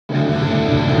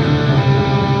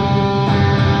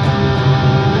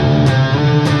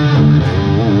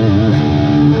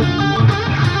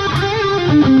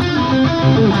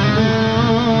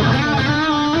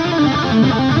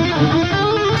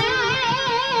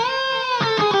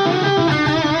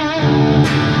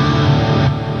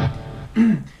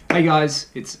Hey guys,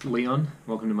 it's Leon.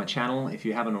 Welcome to my channel. If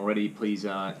you haven't already, please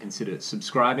consider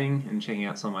subscribing and checking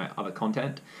out some of my other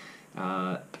content.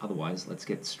 Otherwise, let's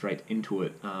get straight into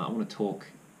it. I want to talk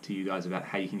to you guys about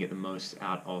how you can get the most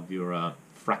out of your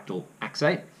fractal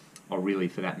AX8, or really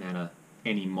for that matter,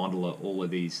 any modeler. All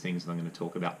of these things that I'm going to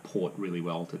talk about port really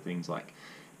well to things like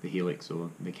the Helix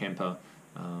or the Kemper.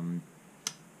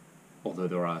 Although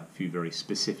there are a few very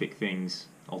specific things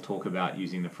I'll talk about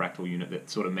using the fractal unit that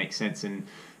sort of make sense in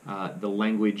the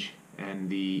language and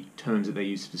the terms that they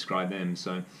use to describe them.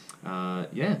 So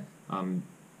some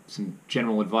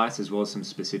general advice as well as some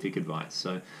specific advice.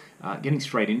 So getting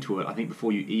straight into it, I think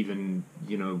before you even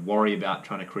worry about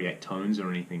trying to create tones or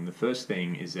anything, the first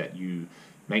thing is that you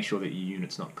make sure that your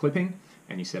unit's not clipping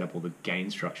and you set up all the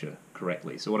gain structure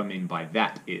correctly. So what I mean by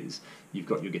that is you've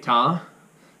got your guitar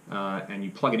and you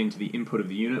plug it into the input of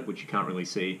the unit, which you can't really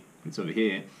see. It's over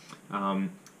here,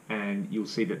 and you'll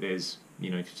see that there's,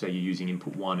 if say you're using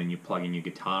input 1 and you're plugging your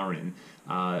guitar in,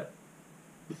 the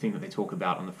thing that they talk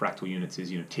about on the fractal units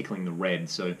is tickling the red.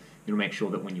 So you'll make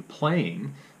sure that when you're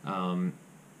playing, I'll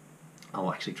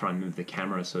actually try and move the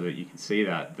camera so that you can see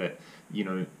that if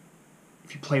you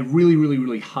play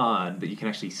really hard, that you can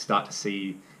actually start to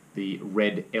see the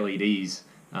red LEDs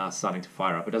starting to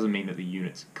fire up. It doesn't mean that the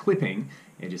unit's clipping.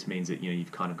 It just means that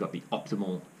you've kind of got the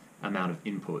optimal amount of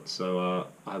input. So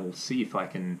I will see if I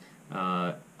can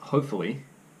hopefully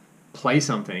play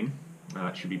something.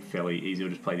 It should be fairly easy.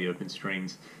 I'll just play the open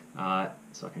strings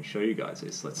so I can show you guys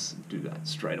this. Let's do that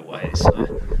straight away.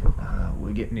 So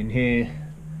we're getting in here.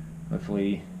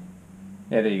 Hopefully,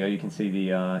 yeah, there you go. You can see the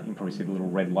you can probably see the little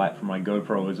red light from my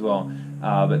GoPro as well.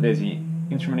 But there's the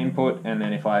instrument input, and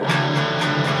then if I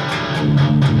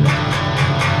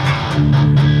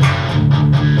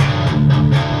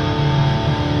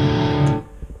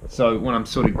so when I'm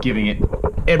sort of giving it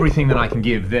everything that I can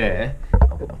give there,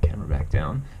 I'll put my camera back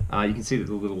down, you can see that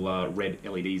the little red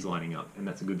LEDs lining up, and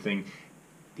that's a good thing.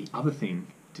 The other thing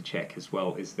to check as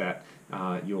well is that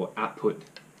your output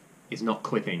is not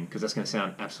clipping, because that's going to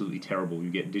sound absolutely terrible.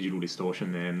 You get digital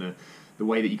distortion there, and the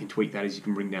way that you can tweak that is you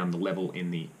can bring down the level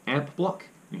in the amp block,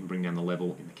 you can bring down the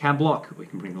level in the cab block, or you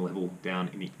can bring the level down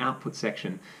in the output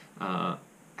section.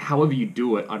 However you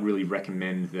do it, I'd really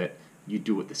recommend that you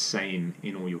do it the same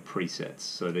in all your presets,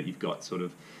 so that you've got sort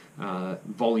of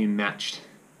volume matched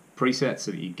presets,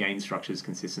 so that your gain structure is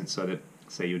consistent, so that,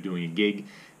 say you're doing a gig,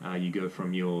 you go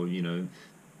from your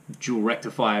dual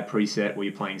rectifier preset where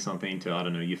you're playing something to, I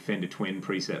don't know, your Fender Twin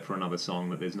preset for another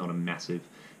song, that there's not a massive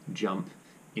jump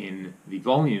in the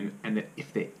volume, and that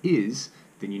if there is,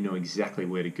 then you know exactly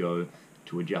where to go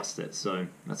to adjust it. So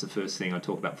that's the first thing I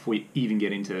talk about before you even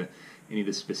get into any of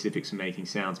the specifics of making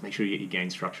sounds. Make sure you get your gain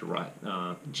structure right,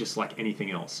 just like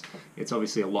anything else. It's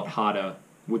obviously a lot harder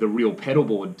with a real pedal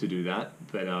board to do that,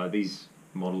 but these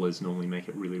modelers normally make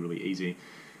it really easy.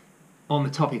 On the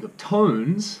topic of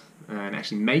tones and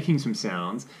actually making some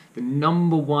sounds, the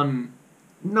number one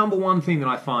thing that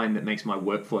I find that makes my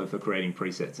workflow for creating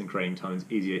presets and creating tones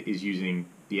easier is using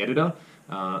the editor,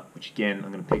 which again,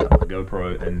 I'm going to pick up the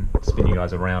GoPro and spin you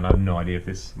guys around. I have no idea if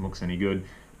this looks any good.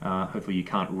 Hopefully you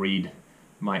can't read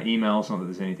my emails, not that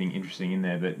there's anything interesting in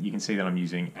there, but you can see that I'm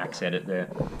using AX8 there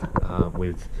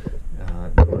with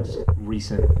the most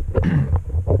recent,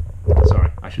 sorry,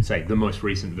 I should say the most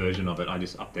recent version of it. I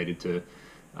just updated to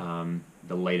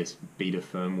the latest beta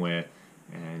firmware,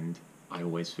 and I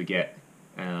always forget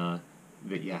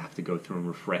that you have to go through and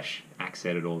refresh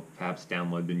AX8 or perhaps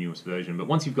download the newest version. But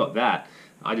once you've got that,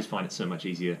 I just find it so much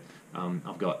easier.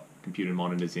 I've got computer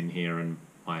monitors in here and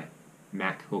my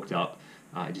Mac hooked up.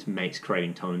 It just makes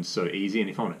creating tones so easy, and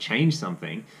if I want to change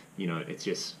something, it's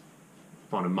just,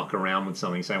 if I want to muck around with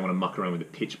something, say I want to muck around with a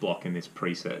pitch block in this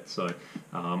preset, so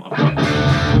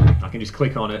I can just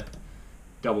click on it,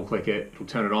 double click it, it'll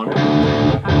turn it on,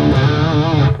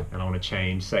 and I want to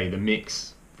change, say, the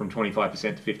mix from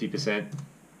 25% to 50%,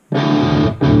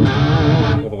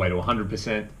 all the way to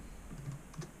 100%.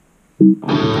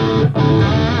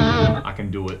 I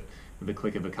can do it with the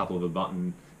click of a couple of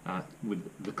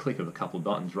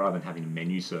buttons rather than having to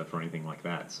menu surf or anything like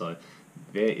that. So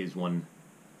there is one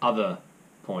other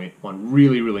point, one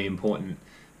really important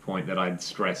point that I'd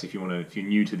stress if you're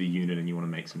new to the unit and you want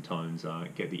to make some tones,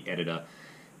 get the editor.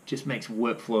 It just makes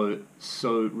workflow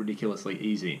so ridiculously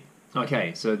easy.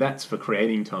 Okay, so that's for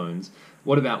creating tones.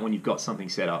 What about when you've got something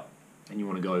set up and you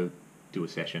want to go do a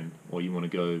session, or you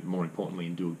want to go, more importantly,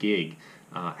 and do a gig?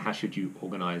 How should you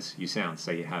organize your sounds?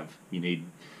 Say you need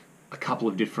a couple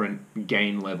of different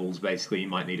gain levels. Basically, you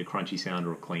might need a crunchy sound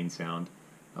or a clean sound,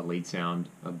 a lead sound,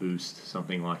 a boost,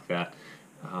 something like that.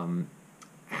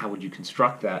 how would you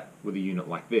construct that with a unit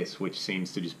like this, which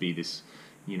seems to just be this,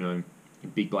 you know,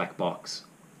 big black box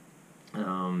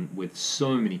with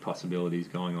so many possibilities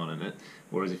going on in it.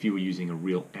 Whereas if you were using a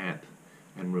real amp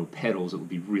and real pedals, it would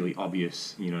be really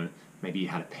obvious, you know, maybe you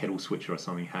had a pedal switcher or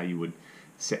something, how you would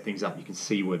set things up. You can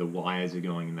see where the wires are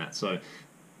going in that. So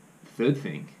the third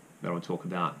thing that I would talk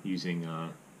about using,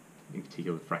 in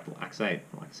particular, Fractal AX8,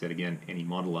 like I said again, any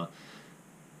modeler,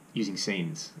 using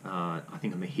scenes. I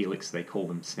think on the Helix they call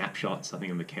them snapshots. I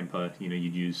think on the Kemper, you know,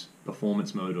 you'd use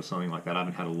performance mode or something like that. I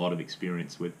haven't had a lot of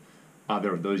experience with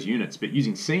either of those units, but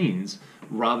using scenes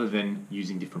rather than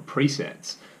using different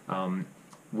presets.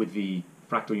 With the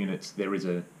Fractal units, there is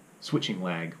a switching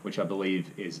lag, which I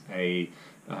believe is a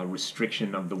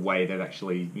restriction of the way they've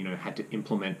actually, you know, had to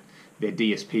implement their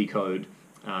DSP code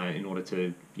in order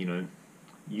to, you know,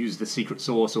 use the secret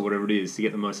sauce or whatever it is to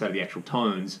get the most out of the actual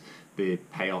tones. The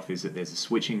payoff is that there's a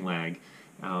switching lag.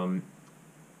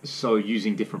 So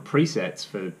using different presets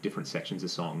for different sections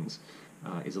of songs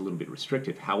is a little bit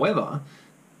restrictive. However,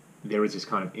 there is this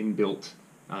kind of inbuilt,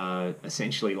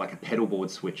 essentially like a pedal board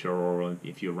switcher, or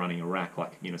if you're running a rack,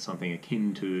 like, you know, something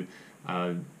akin to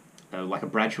like a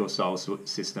Bradshaw style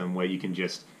system, where you can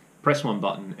just press one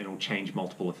button and it'll change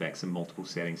multiple effects and multiple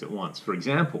settings at once. For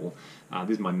example,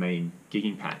 this is my main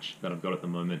gigging patch that I've got at the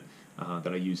moment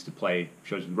that I use to play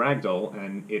shows with Ragdoll,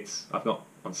 and I've got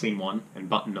on scene 1 and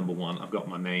button number 1, I've got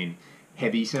my main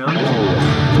heavy sound.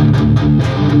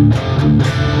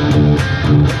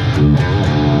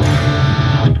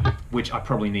 Which I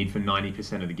probably need for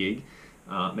 90% of the gig.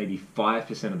 Maybe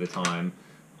 5% of the time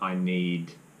I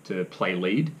need to play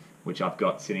lead, which I've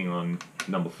got sitting on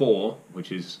number 4,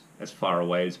 which is as far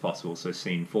away as possible, so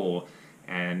scene 4,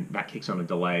 and that kicks on a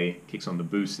delay, kicks on the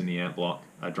boost in the amp block,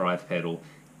 a drive pedal,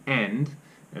 and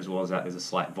as well as that there's a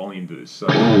slight volume boost. So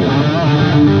I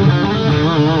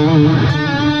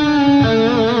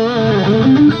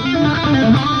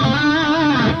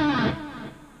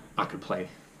could play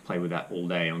with that all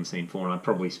day on scene 4, and I'd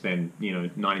probably spend, you know,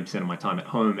 90% of my time at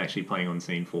home actually playing on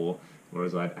scene 4,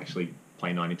 whereas I'd actually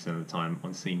play 90% of the time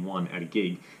on scene 1 at a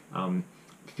gig.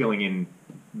 Filling in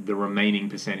the remaining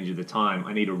percentage of the time,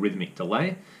 I need a rhythmic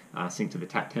delay, sync to the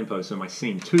tap tempo, so my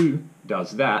scene 2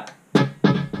 does that.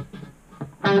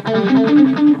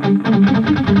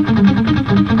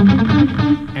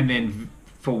 And then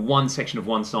for one section of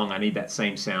one song, I need that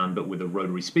same sound, but with a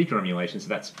rotary speaker emulation, so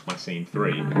that's my scene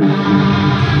 3.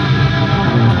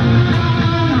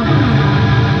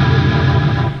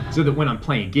 So that when I'm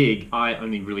playing a gig, I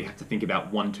only really have to think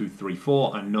about 1, 2, 3,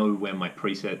 4. I know where my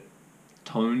preset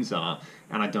tones are,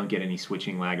 and I don't get any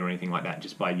switching lag or anything like that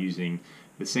just by using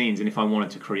the scenes. And if I wanted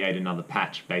to create another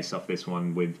patch based off this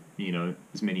one with, you know,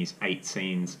 as many as 8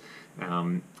 scenes,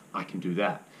 I can do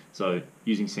that. So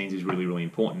using scenes is really, really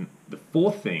important. The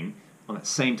fourth thing on that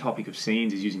same topic of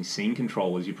scenes is using scene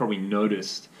controllers. You probably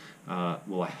noticed,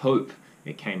 well, I hope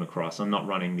it came across. I'm not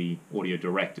running the audio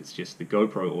direct, it's just the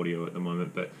GoPro audio at the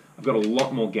moment, but I've got a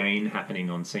lot more gain happening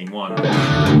on scene 1 than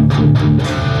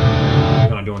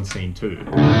I do on scene 2. If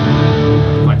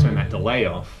I turn that delay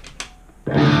off,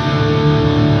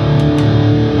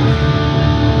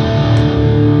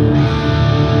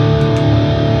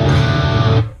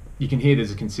 you can hear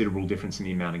there's a considerable difference in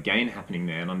the amount of gain happening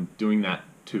there, and I'm doing that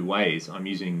 2 ways. I'm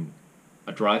using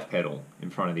a drive pedal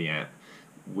in front of the amp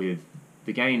with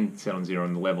the gain set on 0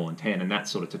 and the level on 10, and that's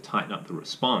sort of to tighten up the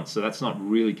response. So that's not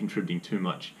really contributing too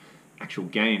much actual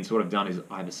gain. So what I've done is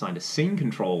I've assigned a scene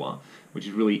controller, which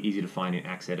is really easy to find in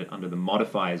AX8 under the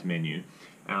modifiers menu,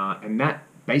 and that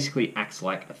basically acts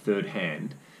like a third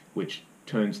hand, which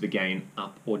turns the gain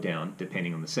up or down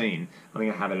depending on the scene. I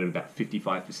think I have it at about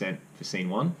 55% for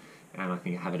scene 1, and I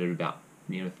think I have it at about,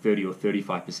 you know, 30 or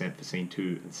 35% for scene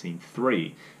 2 and scene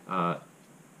 3,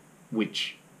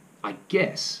 which I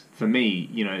guess for me,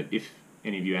 you know, if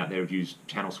any of you out there have used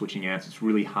channel switching amps, it's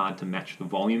really hard to match the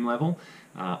volume level.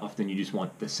 Often you just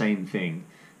want the same thing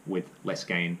with less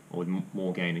gain or with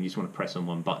more gain, and you just want to press on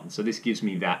one button. So this gives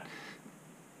me that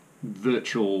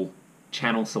virtual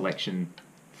channel selection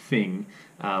thing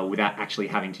without actually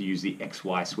having to use the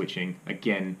XY switching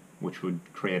again, which would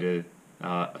create a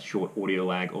short audio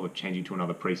lag, or changing to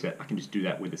another preset. I can just do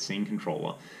that with a scene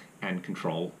controller and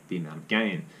control the amount of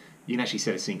gain. You can actually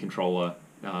set a scene controller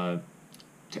to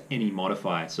any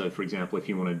modifier. So for example, if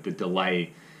you wanted the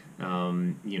delay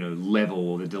you know,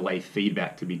 level or the delay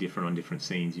feedback to be different on different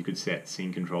scenes, you could set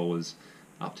scene controllers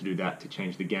up to do that, to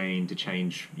change the gain, to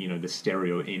change, you know, the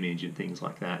stereo image and things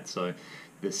like that. So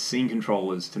the scene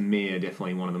controllers to me are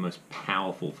definitely one of the most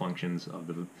powerful functions of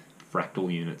the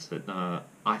Fractal units that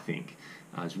I think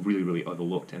is really, really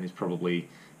overlooked and is probably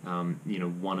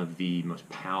one of the most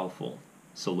powerful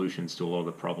solutions to a lot of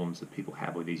the problems that people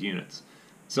have with these units.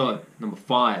 So, number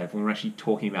 5, when we're actually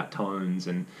talking about tones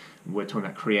and we're talking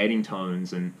about creating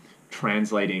tones and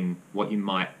translating what you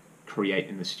might create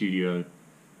in the studio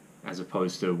as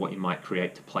opposed to what you might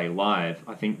create to play live,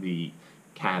 I think the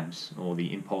cabs or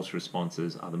the impulse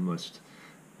responses are the most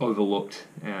overlooked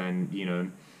and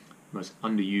most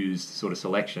underused sort of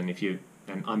selection.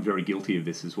 And I'm very guilty of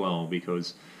this as well,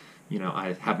 because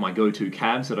I have my go-to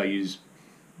cabs that I use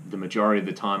the majority of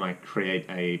the time. I create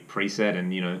a preset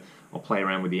and I'll play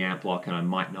around with the amp block and I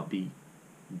might not be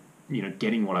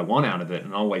getting what I want out of it,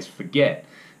 and I always forget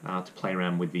to play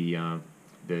around with the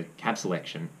cab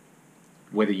selection.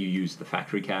 Whether you use the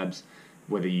factory cabs,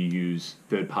 whether you use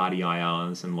third-party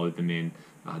IRs and load them in,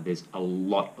 there's a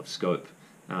lot of scope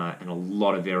and a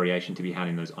lot of variation to be had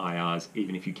in those IRs,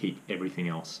 even if you keep everything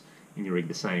else in your rig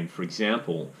the same. For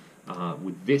example,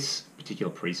 with this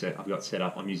particular preset I've got set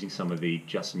up, I'm using some of the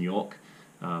Justin York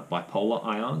bipolar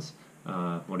IRs.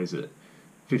 What is it?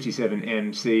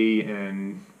 57MC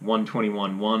and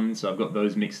 121.1, so I've got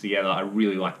those mixed together. I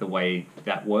really like the way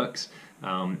that works,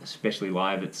 especially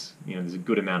live. It's there's a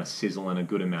good amount of sizzle and a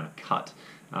good amount of cut.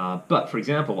 But for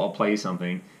example, I'll play you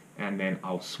something and then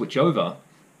I'll switch over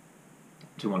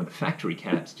to one of the factory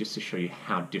cabs just to show you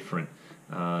how different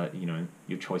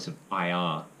your choice of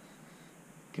IR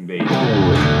can be.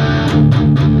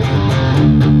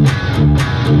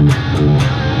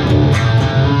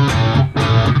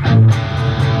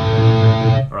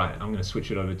 Alright, I'm going to switch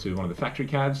it over to one of the factory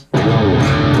cabs.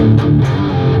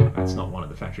 That's not one of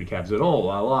the factory cabs at all,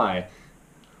 I lie.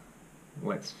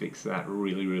 Let's fix that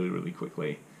really, really, really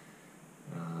quickly.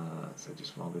 So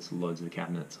just while this loads the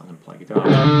cabinets, I'm going to play guitar.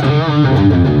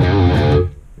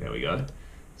 There we go.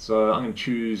 So I'm going to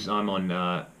choose, I'm on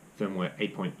firmware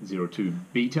 8.02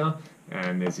 beta,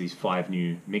 and there's these 5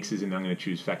 new mixes, and I'm going to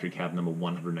choose factory cab number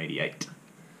 188.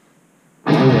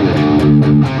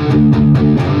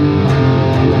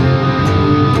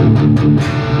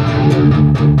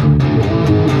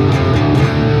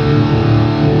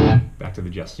 Back to the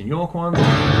Justin York one.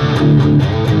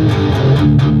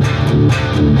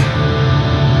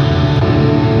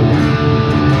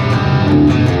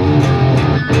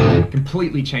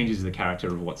 Completely changes the character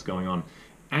of what's going on.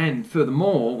 And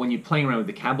furthermore, when you're playing around with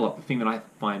the cab block, the thing that I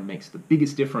find makes the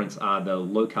biggest difference are the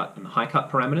low cut and the high cut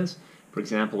parameters. For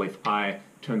example, if I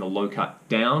turn the low cut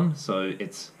down so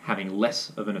it's having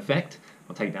less of an effect,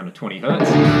 I'll take it down to 20 Hertz.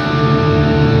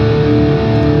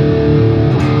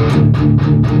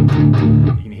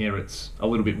 You can hear it's a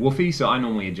little bit woofy, so I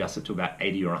normally adjust it to about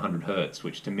 80 or 100 Hertz,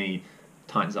 which to me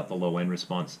tightens up the low end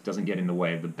response, doesn't get in the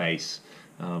way of the bass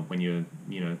when you're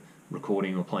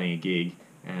recording or playing a gig,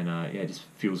 and yeah, it just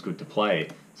feels good to play.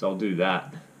 So I'll do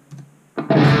that.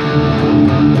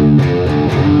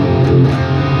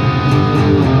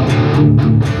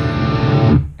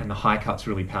 And the high cut's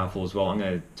really powerful as well. I'm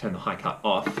going to turn the high cut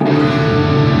off.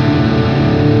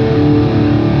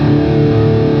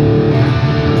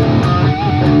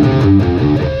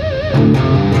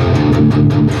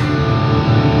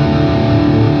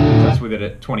 That's with it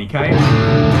at 20k.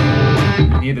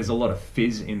 And here there's a lot of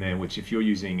fizz in there, which if you're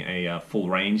using a full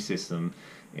range system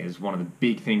is one of the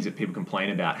big things that people complain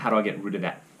about. How do I get rid of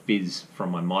that fizz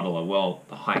from my modeler? Well,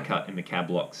 the high cut in the cab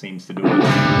block seems to do it.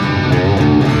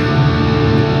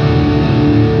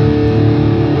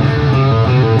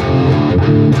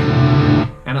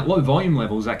 And at low volume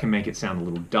levels that can make it sound a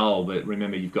little dull, but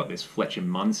remember you've got this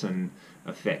Fletcher-Munson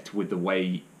effect with the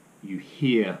way you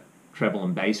hear treble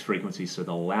and bass frequencies, so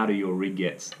the louder your rig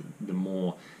gets, the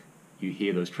more you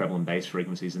hear those treble and bass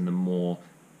frequencies, and the more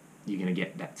you're going to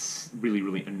get that really,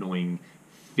 really annoying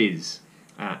fizz,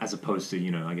 as opposed to,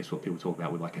 I guess what people talk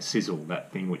about with like a sizzle,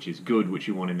 that thing which is good, which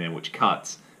you want in there, which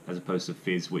cuts, as opposed to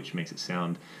fizz, which makes it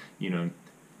sound,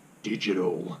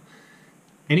 digital.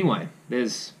 Anyway,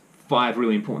 there's 5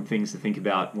 really important things to think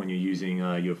about when you're using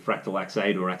your Fractal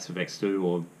AX8 or AX2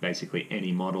 or basically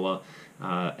any modeler.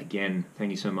 Again, thank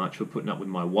you so much for putting up with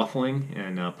my waffling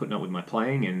and putting up with my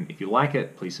playing, and if you like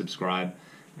it, please subscribe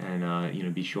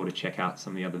and be sure to check out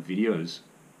some of the other videos